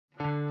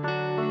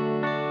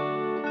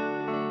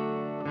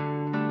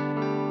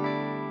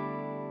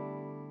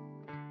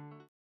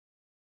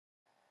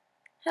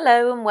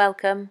Hello and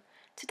welcome.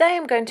 Today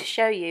I'm going to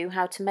show you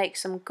how to make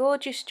some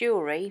gorgeous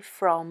jewellery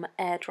from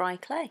air dry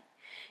clay.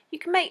 You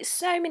can make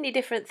so many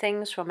different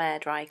things from air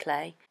dry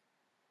clay.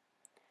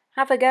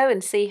 Have a go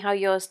and see how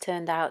yours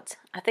turned out.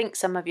 I think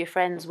some of your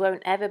friends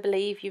won't ever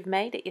believe you've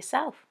made it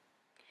yourself.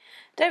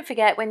 Don't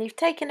forget, when you've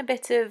taken a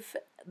bit of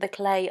the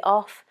clay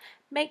off,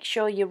 make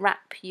sure you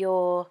wrap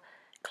your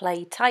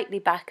clay tightly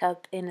back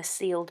up in a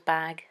sealed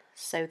bag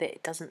so that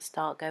it doesn't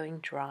start going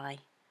dry.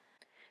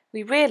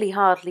 We really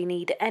hardly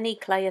need any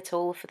clay at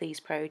all for these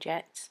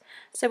projects,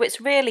 so it's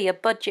really a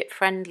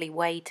budget-friendly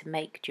way to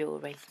make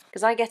jewellery.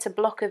 Because I get a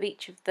block of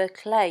each of the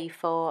clay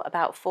for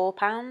about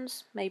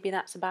 £4, maybe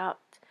that's about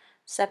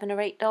 $7 or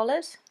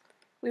 $8.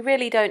 We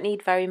really don't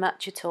need very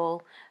much at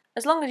all.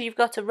 As long as you've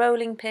got a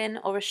rolling pin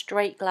or a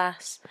straight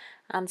glass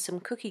and some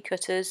cookie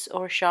cutters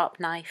or a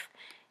sharp knife,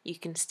 you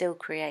can still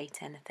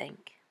create anything.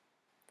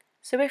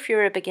 So if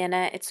you're a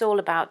beginner, it's all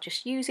about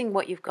just using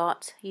what you've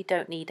got. You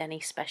don't need any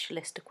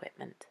specialist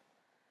equipment.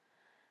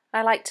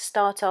 I like to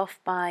start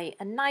off by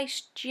a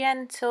nice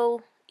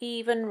gentle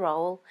even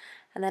roll,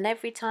 and then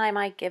every time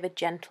I give a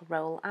gentle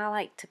roll I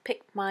like to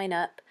pick mine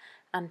up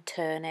and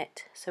turn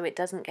it so it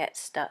doesn't get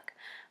stuck.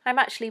 I'm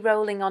actually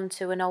rolling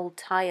onto an old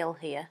tile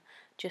here,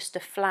 just a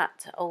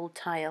flat old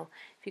tile.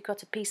 If you've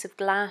got a piece of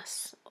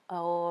glass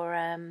or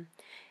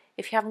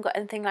if you haven't got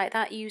anything like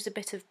that, use a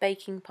bit of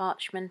baking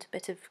parchment, a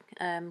bit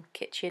of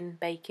kitchen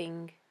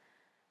baking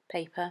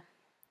paper.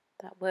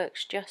 That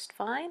works just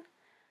fine.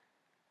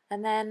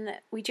 And then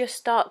we just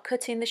start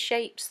cutting the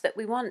shapes that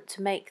we want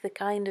to make the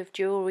kind of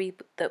jewellery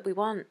that we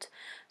want.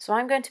 So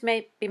I'm going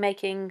to be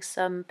making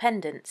some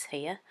pendants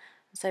here.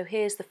 So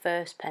here's the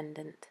first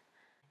pendant.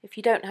 If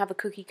you don't have a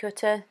cookie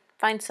cutter,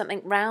 find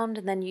something round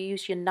and then you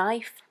use your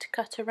knife to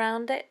cut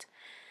around it.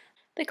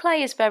 The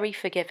clay is very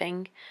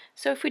forgiving,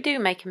 so if we do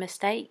make a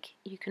mistake,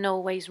 you can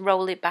always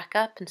roll it back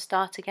up and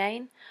start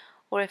again.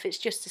 Or if it's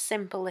just a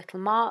simple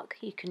little mark,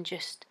 you can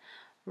just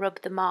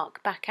rub the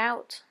mark back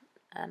out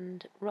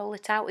and roll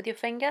it out with your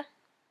finger.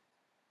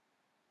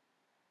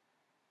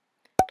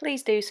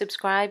 Please do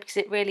subscribe because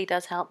it really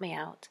does help me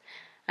out,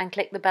 and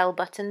click the bell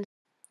button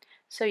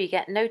so you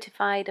get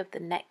notified of the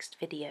next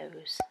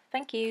videos.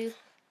 Thank you.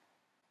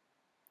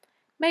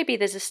 Maybe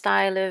there's a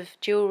style of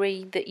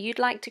jewellery that you'd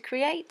like to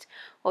create,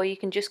 or you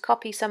can just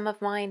copy some of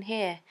mine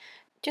here.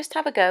 Just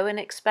have a go and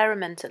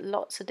experiment at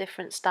lots of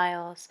different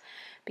styles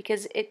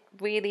because it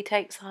really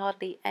takes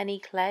hardly any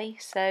clay,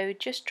 so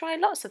just try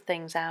lots of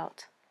things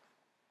out.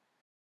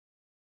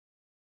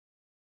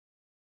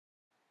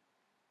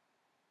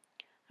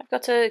 I've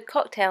got a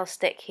cocktail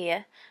stick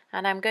here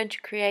and I'm going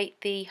to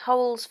create the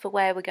holes for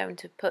where we're going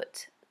to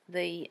put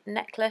the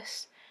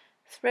necklace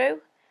through,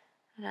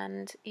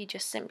 and you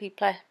just simply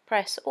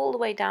press all the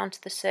way down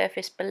to the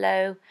surface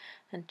below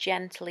and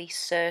gently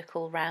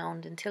circle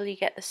round until you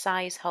get the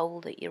size hole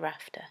that you're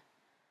after.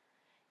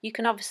 You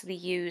can obviously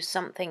use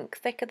something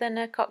thicker than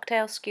a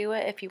cocktail skewer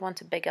if you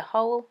want a bigger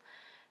hole,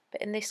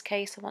 but in this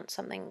case I want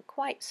something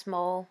quite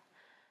small,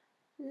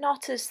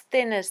 not as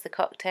thin as the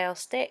cocktail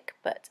stick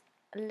but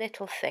a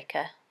little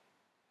thicker.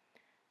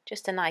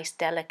 Just a nice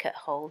delicate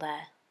hole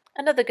there.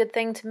 Another good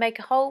thing to make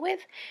a hole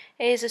with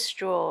is a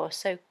straw,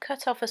 so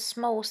cut off a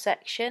small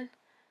section,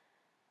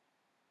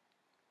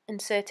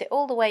 insert it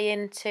all the way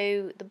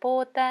into the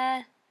board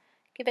there,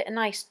 give it a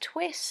nice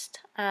twist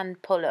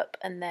and pull up,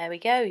 and there we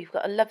go, you've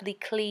got a lovely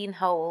clean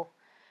hole.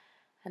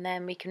 And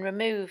then we can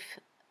remove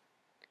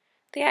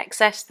the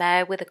excess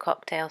there with a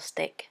cocktail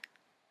stick.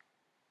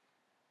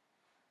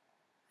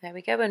 There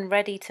we go, and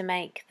ready to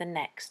make the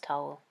next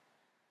hole.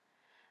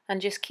 And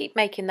just keep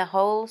making the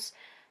holes.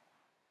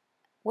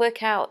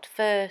 Work out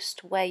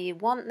first where you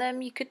want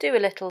them. You could do a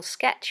little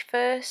sketch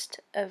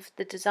first of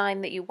the design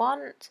that you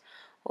want,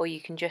 or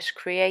you can just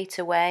create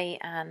a way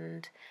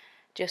and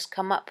just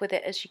come up with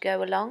it as you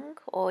go along,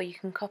 or you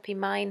can copy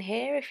mine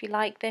here if you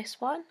like this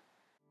one.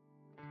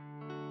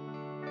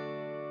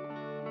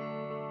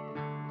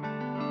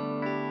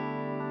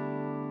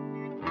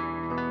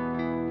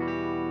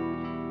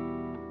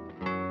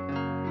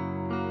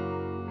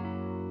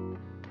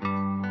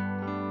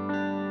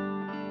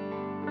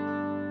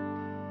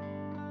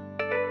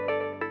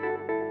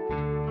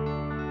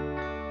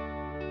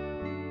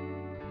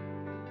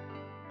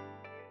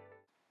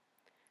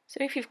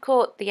 So if you've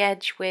caught the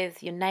edge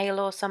with your nail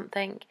or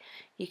something,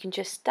 you can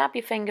just stab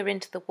your finger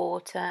into the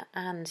water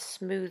and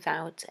smooth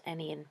out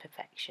any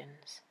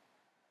imperfections.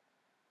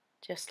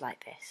 Just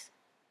like this.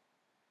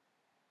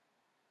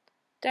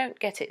 Don't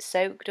get it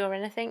soaked or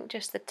anything,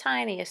 just the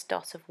tiniest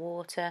dot of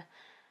water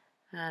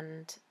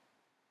and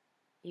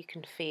you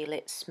can feel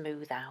it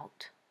smooth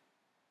out.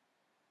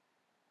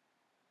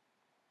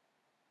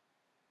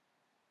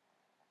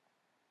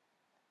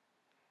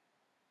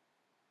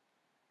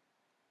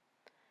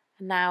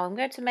 Now I'm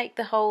going to make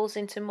the holes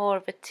into more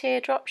of a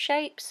teardrop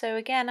shape, so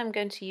again I'm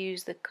going to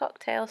use the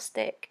cocktail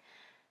stick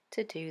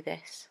to do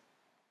this.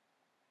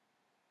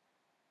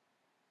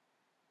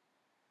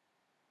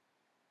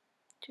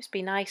 Just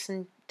be nice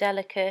and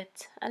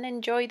delicate and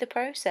enjoy the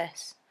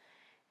process.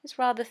 It's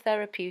rather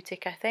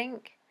therapeutic, I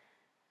think.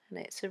 and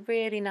it's a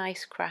really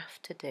nice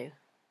craft to do.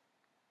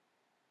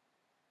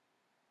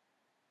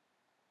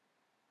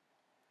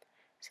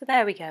 So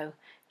there we go.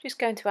 Just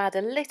going to add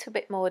a little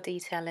bit more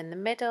detail in the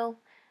middle.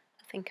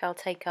 I think I'll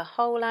take a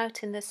hole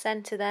out in the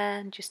centre there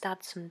and just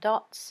add some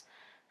dots.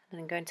 And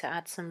I'm going to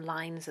add some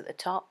lines at the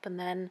top, and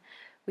then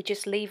we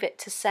just leave it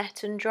to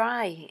set and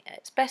dry.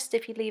 It's best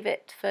if you leave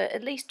it for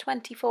at least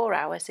 24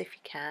 hours if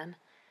you can.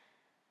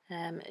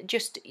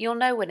 You'll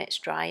know when it's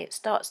dry. It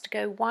starts to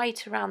go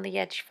white around the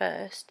edge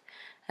first,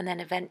 and then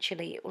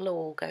eventually it will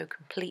all go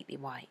completely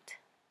white.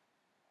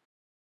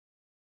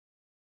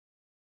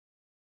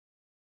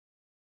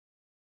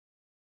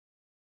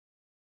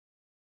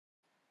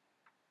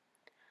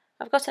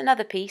 I've got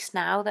another piece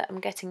now that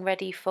I'm getting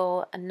ready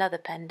for another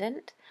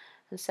pendant,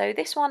 and so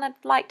this one I'd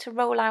like to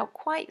roll out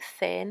quite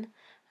thin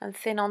and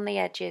thin on the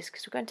edges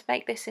because we're going to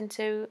make this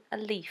into a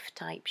leaf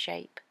type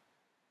shape.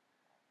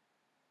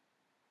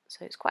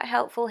 So it's quite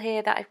helpful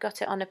here that I've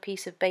got it on a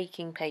piece of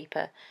baking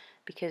paper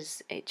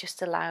because it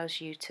just allows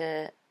you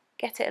to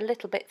get it a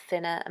little bit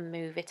thinner and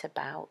move it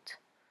about.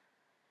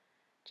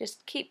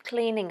 Just keep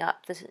cleaning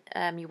up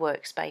your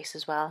workspace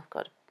as well. I've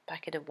got a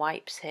packet of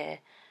wipes here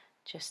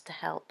just to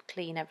help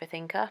clean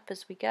everything up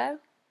as we go.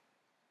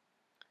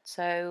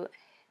 So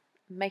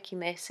making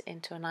this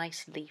into a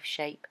nice leaf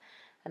shape,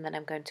 and then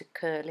I'm going to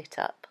curl it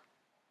up.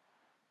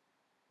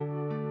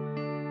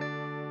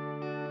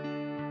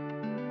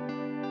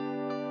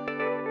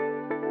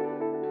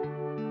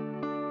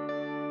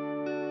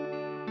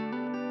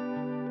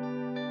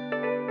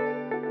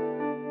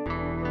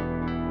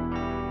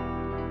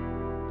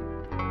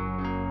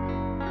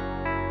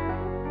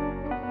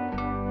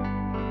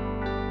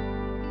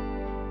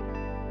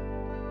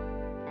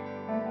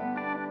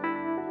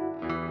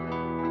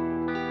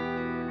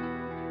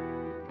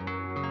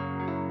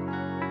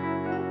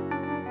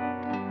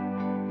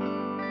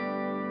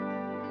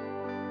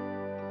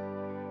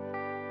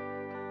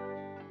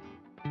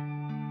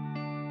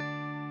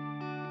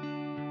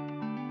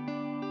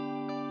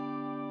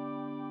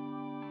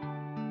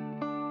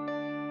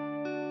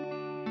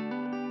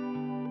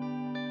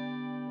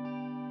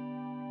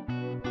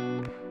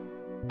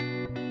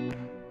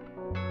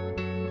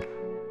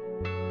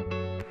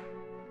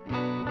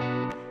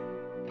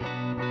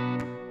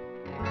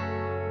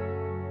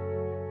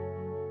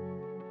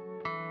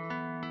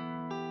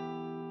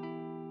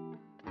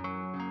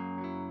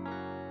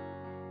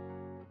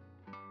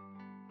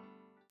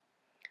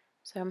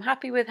 So I'm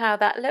happy with how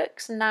that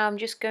looks, and now I'm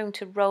just going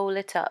to roll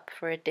it up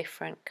for a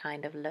different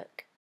kind of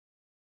look.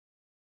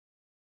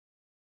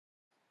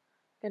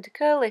 I'm going to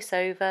curl this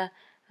over,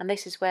 and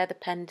this is where the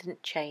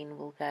pendant chain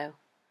will go.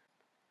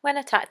 When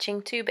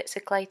attaching two bits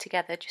of clay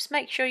together, just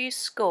make sure you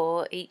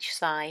score each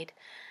side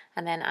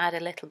and then add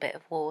a little bit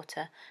of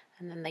water,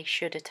 and then they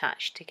should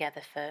attach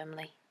together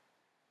firmly.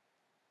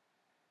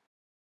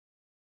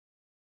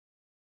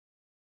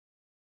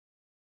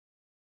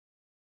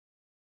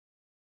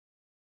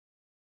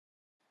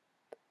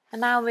 And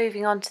now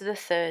moving on to the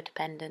third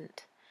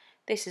pendant.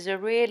 This is a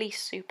really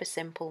super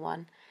simple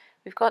one.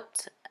 We've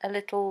got a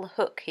little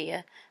hook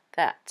here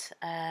that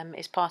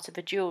is part of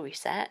a jewellery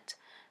set,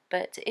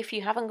 but if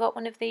you haven't got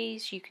one of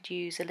these, you could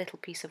use a little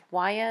piece of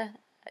wire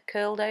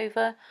curled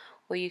over,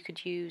 or you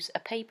could use a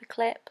paper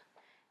clip,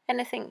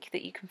 anything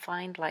that you can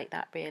find like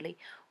that really.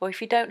 Or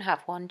if you don't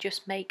have one,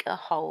 just make a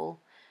hole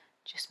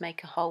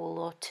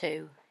or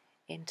two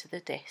into the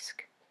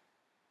disc.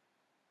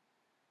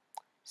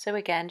 So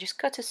again, just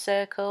cut a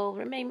circle,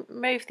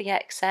 remove the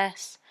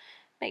excess,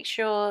 make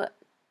sure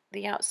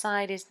the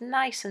outside is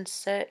nice and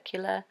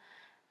circular,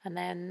 and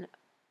then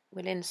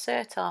we'll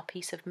insert our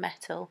piece of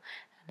metal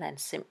and then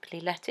simply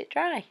let it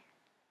dry.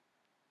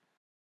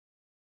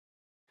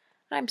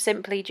 I'm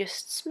simply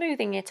just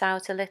smoothing it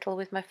out a little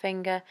with my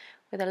finger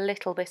with a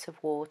little bit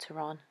of water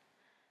on,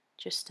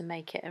 just to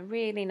make it a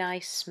really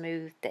nice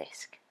smooth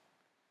disc.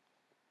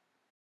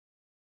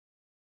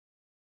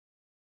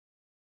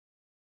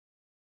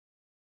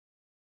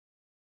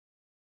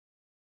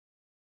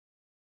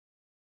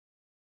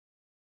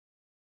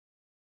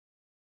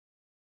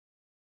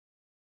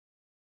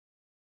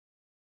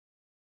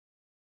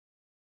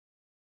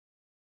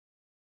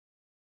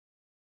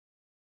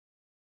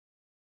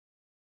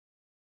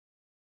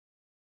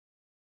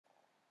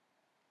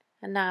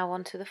 And now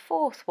on to the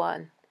fourth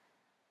one.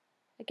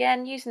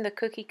 Again, using the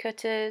cookie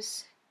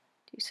cutters,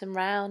 do some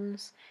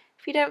rounds.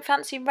 If you don't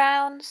fancy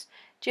rounds,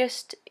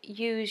 just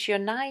use your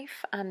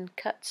knife and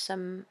cut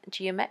some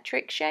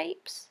geometric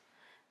shapes.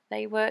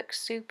 They work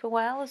super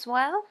well as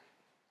well.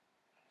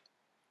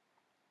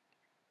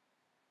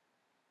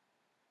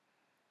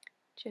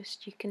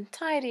 Just you can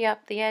tidy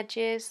up the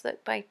edges,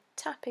 look, by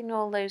tapping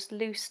all those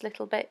loose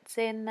little bits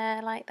in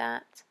there like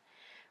that.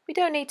 We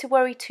don't need to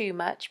worry too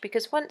much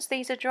because once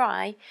these are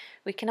dry,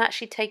 we can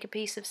actually take a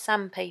piece of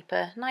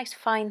sandpaper, nice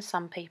fine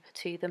sandpaper,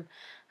 to them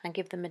and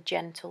give them a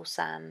gentle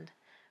sand.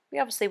 We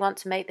obviously want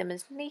to make them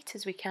as neat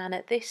as we can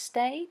at this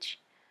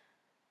stage.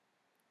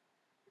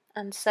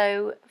 And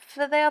so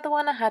for the other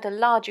one I had a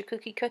larger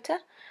cookie cutter,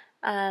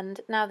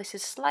 and now this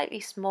is slightly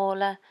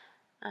smaller,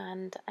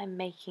 and I'm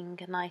making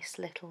a nice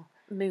little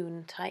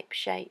moon type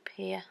shape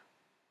here.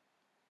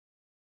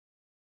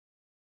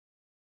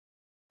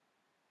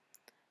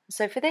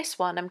 So for this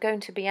one I'm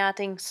going to be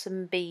adding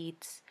some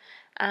beads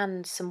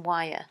and some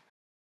wire.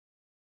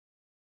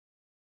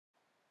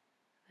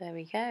 There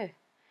we go.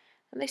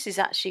 And this is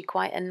actually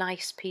quite a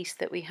nice piece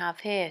that we have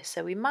here,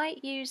 so we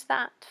might use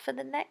that for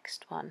the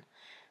next one.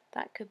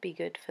 That could be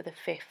good for the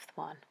 5th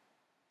one.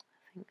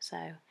 I think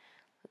so.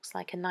 Looks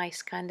like a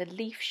nice kind of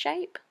leaf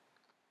shape.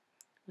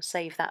 We'll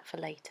save that for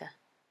later.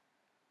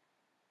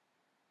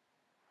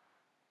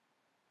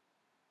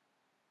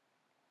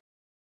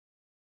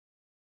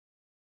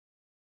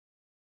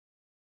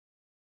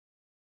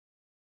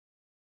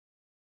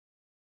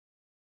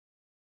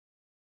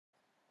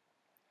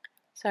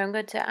 So I'm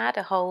going to add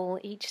a hole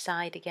each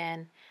side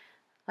again,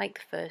 like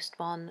the first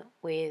one,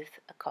 with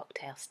a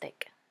cocktail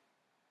stick.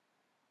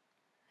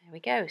 There we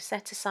go,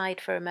 set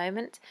aside for a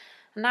moment.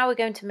 And now we're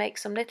going to make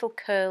some little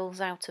curls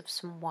out of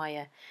some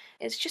wire.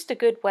 It's just a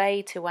good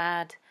way to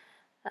add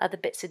other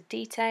bits of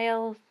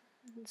detail,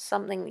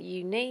 something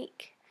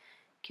unique.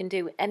 You can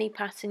do any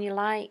pattern you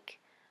like.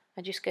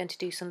 I'm just going to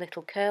do some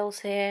little curls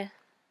here.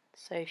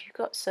 So if you've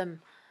got some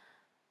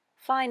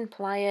fine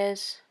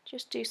pliers,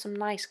 just do some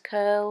nice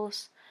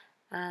curls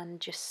and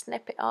just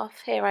snip it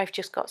off. Here I've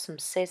just got some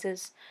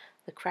scissors,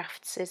 the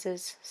craft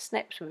scissors.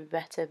 Snips would be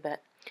better,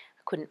 but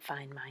I couldn't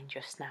find mine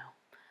just now.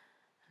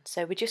 And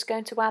so we're just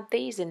going to add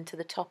these into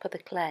the top of the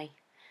clay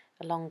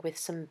along with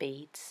some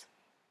beads.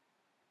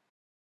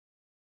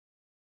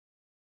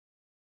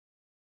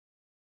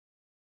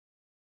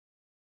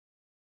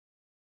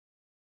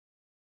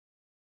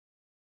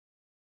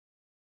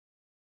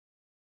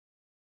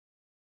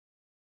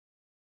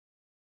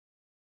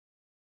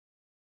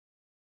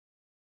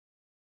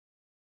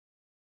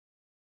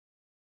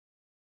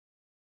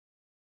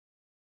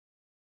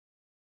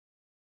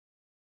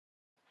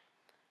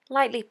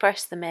 Lightly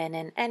press them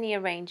in any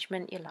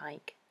arrangement you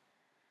like.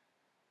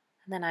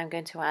 And then I'm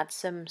going to add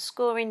some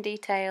scoring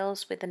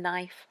details with a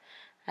knife,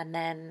 and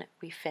then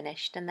we've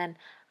finished. And then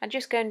I'm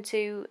just going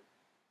to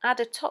add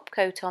a top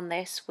coat on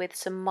this with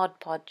some Mod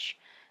Podge,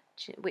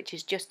 which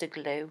is just a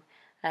glue.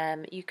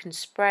 You can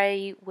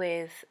spray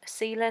with a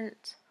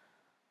sealant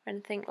or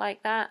anything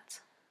like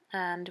that,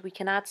 and we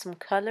can add some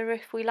colour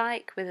if we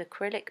like with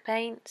acrylic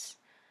paints.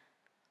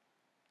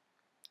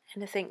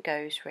 Anything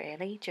goes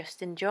really,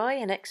 just enjoy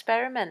and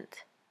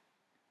experiment.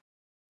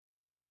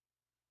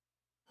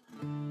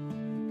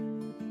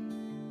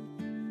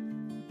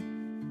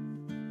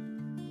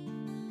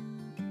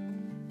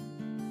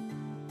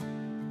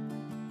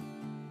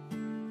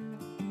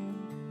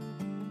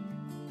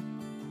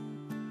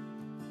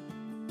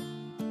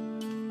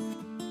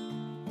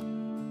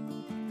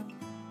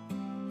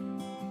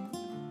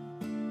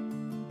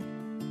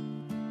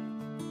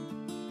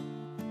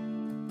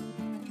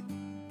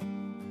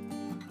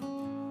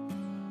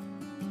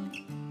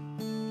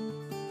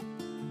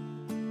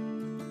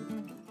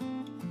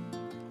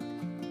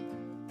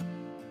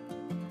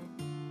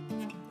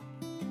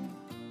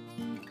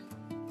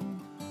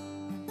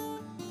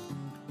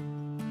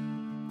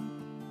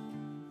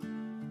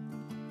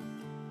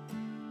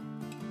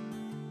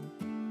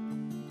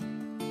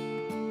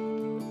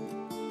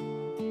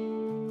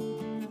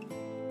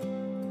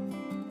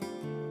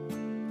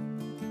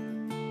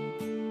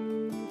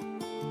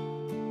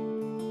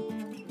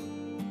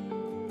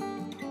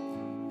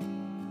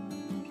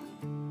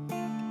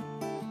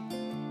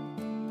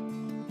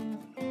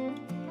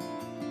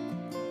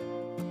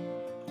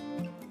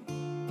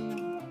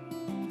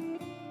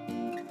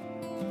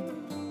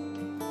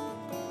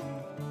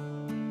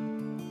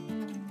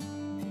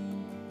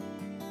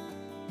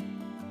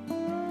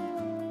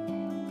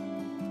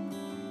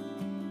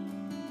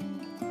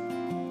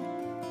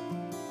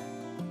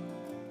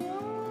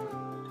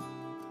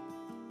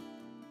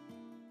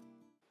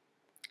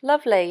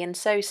 Lovely, and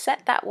so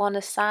set that one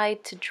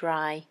aside to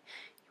dry.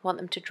 You want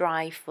them to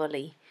dry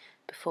fully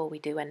before we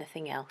do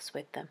anything else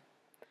with them.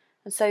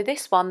 And so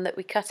this one that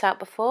we cut out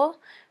before,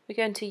 we're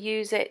going to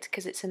use it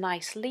because it's a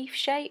nice leaf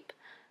shape.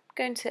 I'm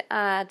going to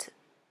add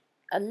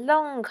a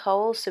long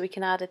hole so we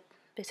can add a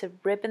bit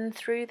of ribbon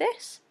through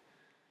this.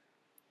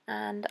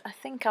 And I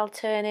think I'll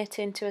turn it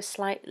into a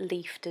slight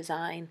leaf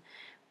design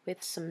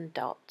with some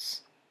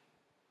dots.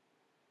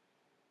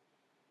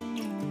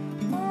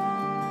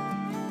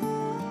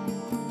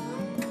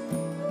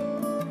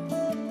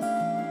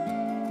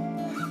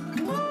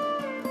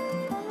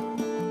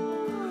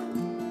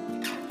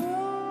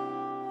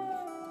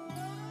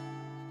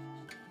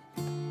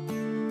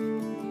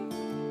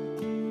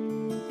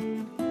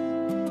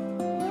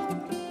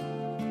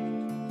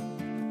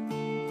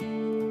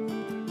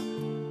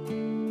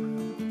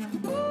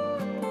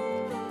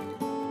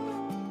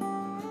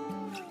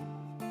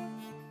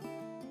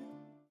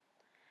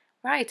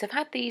 Right, I've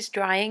had these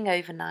drying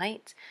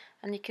overnight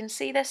and you can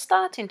see they're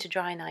starting to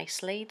dry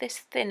nicely. This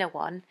thinner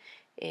one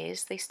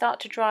they start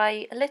to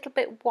dry a little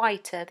bit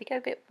whiter. They go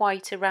a bit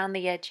white around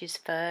the edges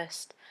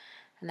first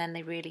and then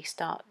they really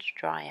start to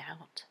dry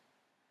out.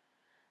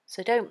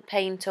 So don't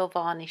paint or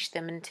varnish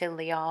them until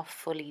they are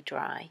fully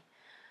dry.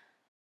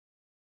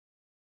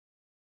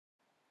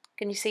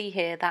 Can you see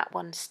here that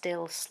one's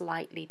still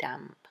slightly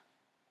damp?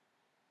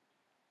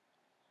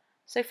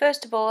 So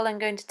first of all I'm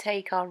going to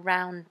take our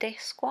round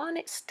disc one.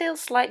 It's still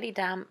slightly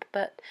damp,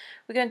 but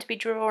we're going to be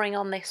drawing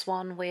on this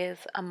one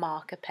with a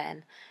marker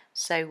pen,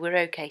 so we're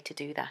okay to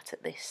do that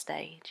at this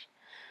stage.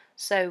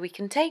 So we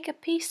can take a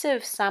piece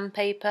of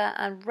sandpaper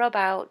and rub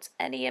out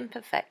any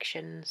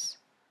imperfections.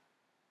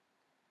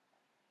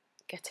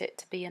 Get it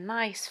to be a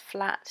nice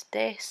flat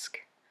disc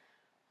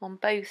on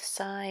both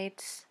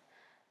sides,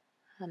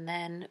 and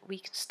then we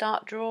can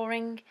start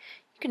drawing.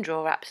 You can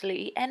draw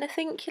absolutely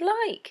anything you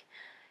like.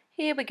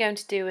 Here we're going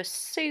to do a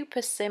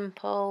super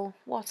simple,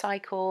 what I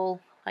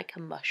call like a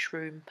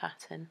mushroom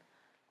pattern.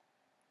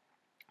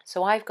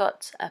 So I've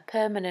got a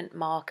permanent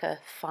marker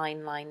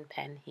fine line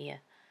pen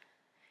here.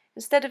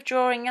 Instead of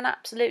drawing an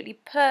absolutely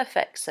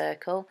perfect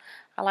circle,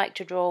 I like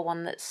to draw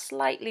one that's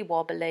slightly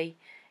wobbly,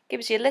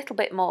 gives you a little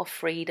bit more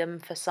freedom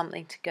for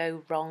something to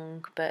go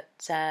wrong, but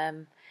it's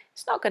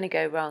not going to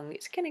go wrong,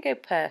 it's going to go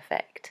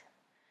perfect.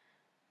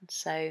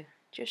 So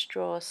just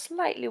draw a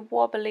slightly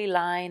wobbly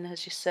line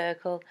as your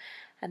circle,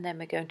 and then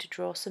we're going to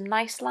draw some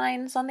nice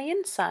lines on the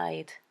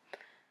inside.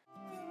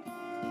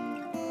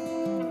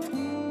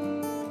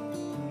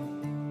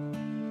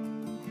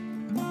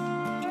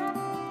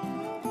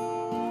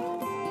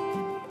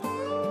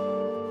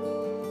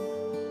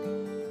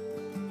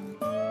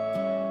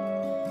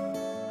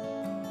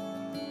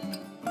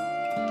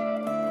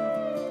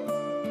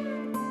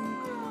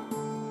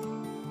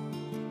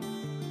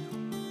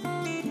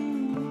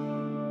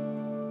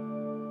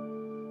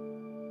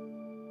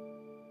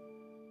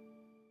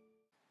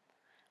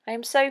 I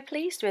am so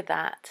pleased with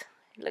that.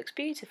 It looks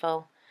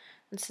beautiful.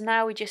 And so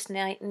now we just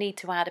need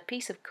to add a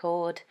piece of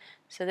cord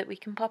so that we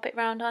can pop it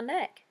round our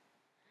neck.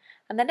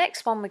 And the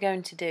next one we're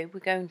going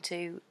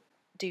to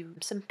do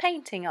some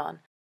painting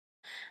on.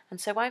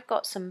 And so I've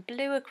got some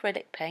blue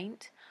acrylic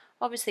paint.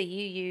 Obviously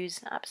you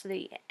use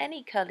absolutely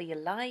any colour you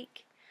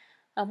like.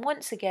 And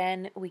once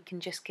again we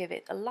can just give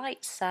it a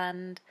light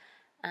sand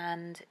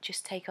and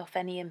just take off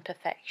any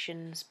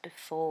imperfections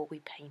before we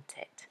paint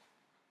it.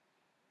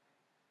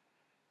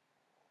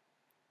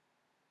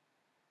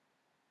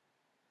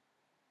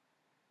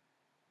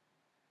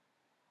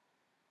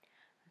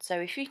 So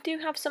if you do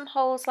have some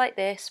holes like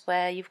this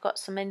where you've got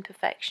some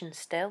imperfections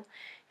still,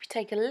 if you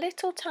take a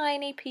little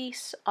tiny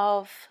piece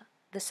of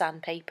the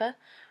sandpaper,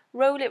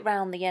 roll it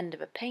round the end of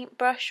a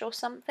paintbrush or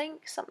something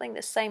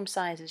the same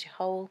size as your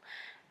hole,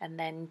 and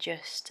then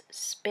just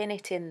spin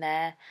it in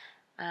there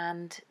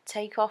and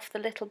take off the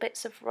little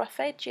bits of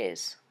rough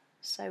edges.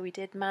 So we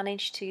did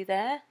manage to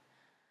there.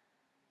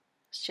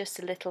 It's just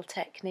a little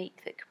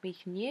technique that we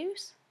can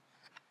use.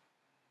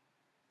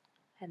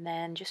 And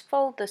then just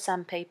fold the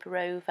sandpaper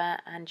over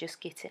and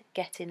just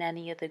get in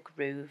any of the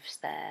grooves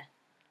there.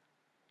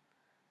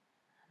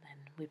 And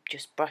then we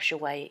just brush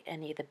away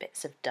any of the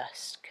bits of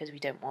dust because we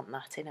don't want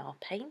that in our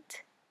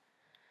paint.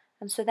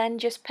 And so then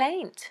just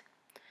paint.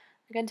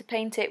 We're going to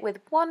paint it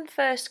with one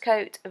first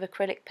coat of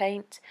acrylic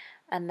paint,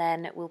 and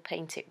then we'll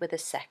paint it with a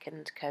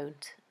second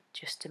coat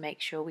just to make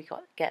sure we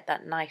get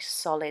that nice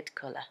solid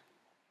colour.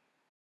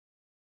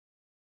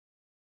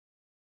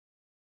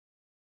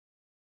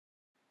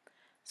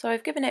 So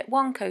I've given it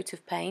one coat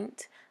of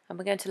paint and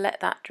we're going to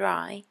let that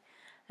dry,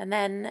 and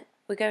then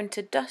we're going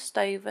to dust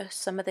over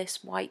some of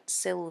this white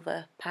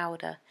silver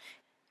powder.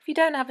 If you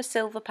don't have a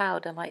silver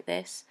powder like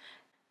this,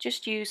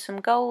 just use some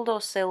gold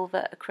or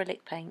silver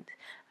acrylic paint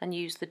and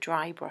use the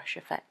dry brush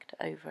effect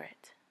over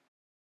it.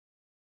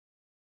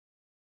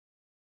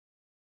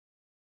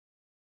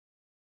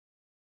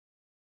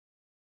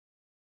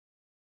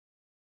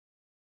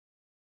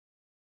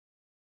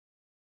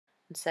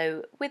 And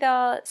so with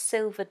our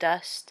silver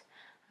dust,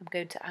 I'm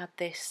going to add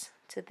this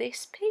to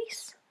this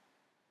piece.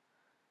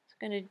 So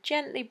I'm going to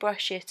gently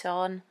brush it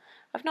on.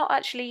 I've not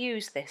actually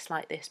used this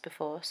like this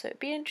before, so it'd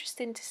be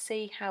interesting to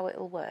see how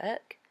it'll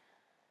work.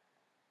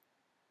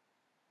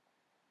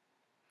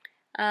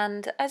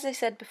 And as I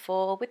said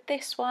before, with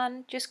this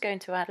one, just going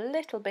to add a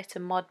little bit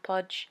of Mod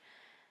Podge,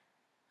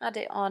 add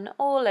it on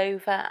all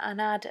over,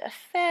 and add a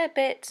fair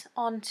bit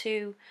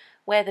onto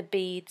where the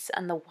beads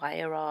and the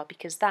wire are,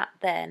 because that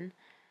then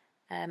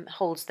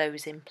holds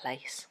those in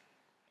place.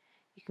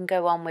 You can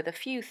go on with a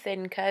few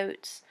thin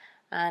coats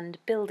and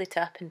build it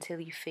up until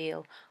you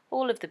feel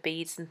all of the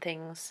beads and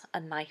things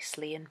are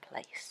nicely in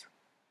place.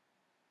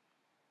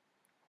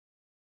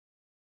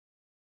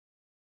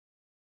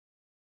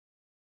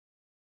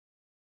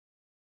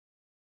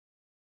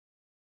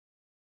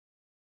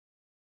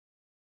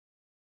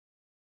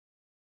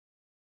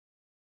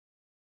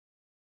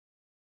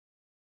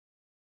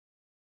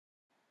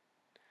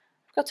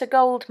 I've got a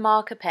gold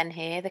marker pen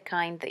here, the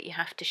kind that you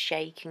have to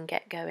shake and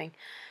get going.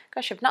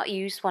 Gosh, I've not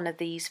used one of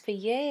these for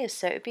years,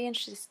 so it'd be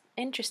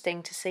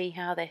interesting to see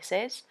how this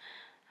is.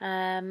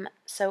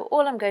 So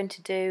all I'm going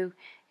to do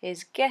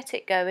is get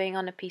it going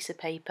on a piece of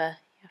paper.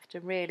 You have to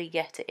really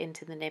get it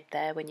into the nib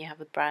there when you have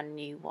a brand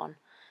new one.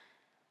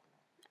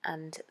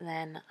 and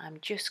then I'm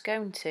just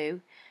going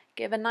to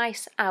give a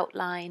nice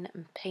outline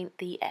and paint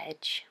the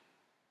edge.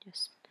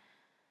 Just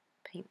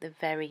paint the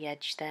very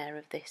edge there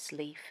of this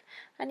leaf,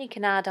 and you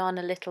can add on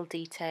a little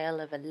detail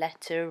of a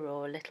letter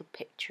or a little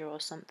picture or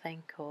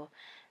something, or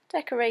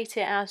decorate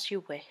it as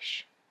you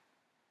wish.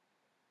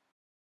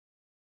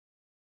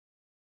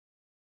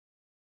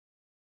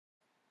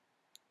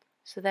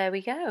 So there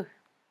we go,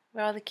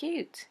 rather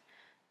cute,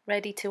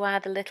 ready to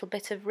add a little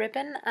bit of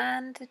ribbon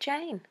and a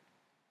chain.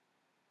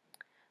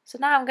 So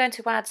now I'm going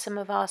to add some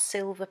of our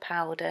silver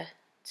powder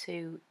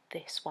to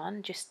this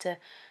one, just to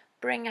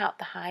bring out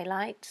the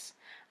highlights.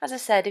 As I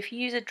said, if you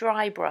use a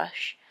dry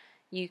brush,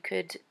 you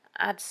could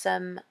add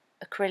some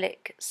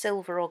acrylic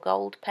silver or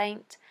gold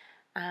paint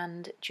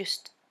and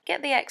just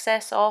get the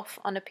excess off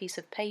on a piece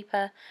of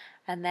paper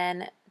and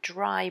then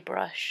dry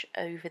brush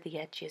over the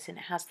edges, and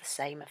it has the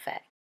same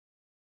effect.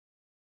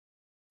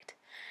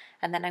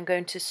 And then I'm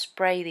going to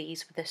spray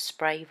these with a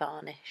spray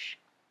varnish.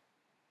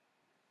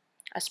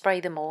 I spray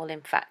them all,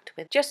 in fact,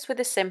 with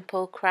a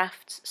simple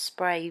Crafts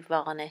spray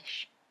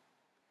varnish.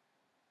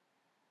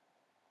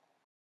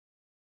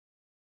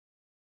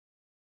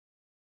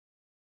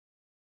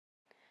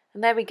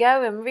 And there we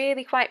go, I'm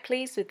really quite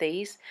pleased with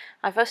these.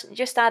 I've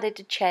just added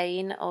a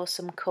chain or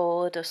some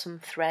cord or some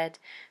thread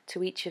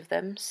to each of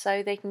them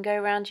so they can go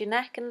around your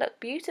neck and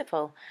look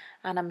beautiful.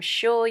 And I'm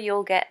sure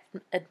you'll get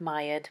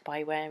admired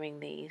by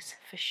wearing these,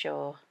 for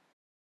sure.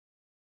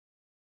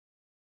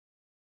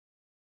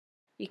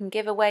 You can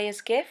give away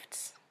as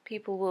gifts.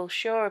 People will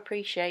sure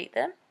appreciate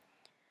them.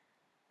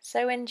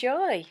 So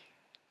enjoy!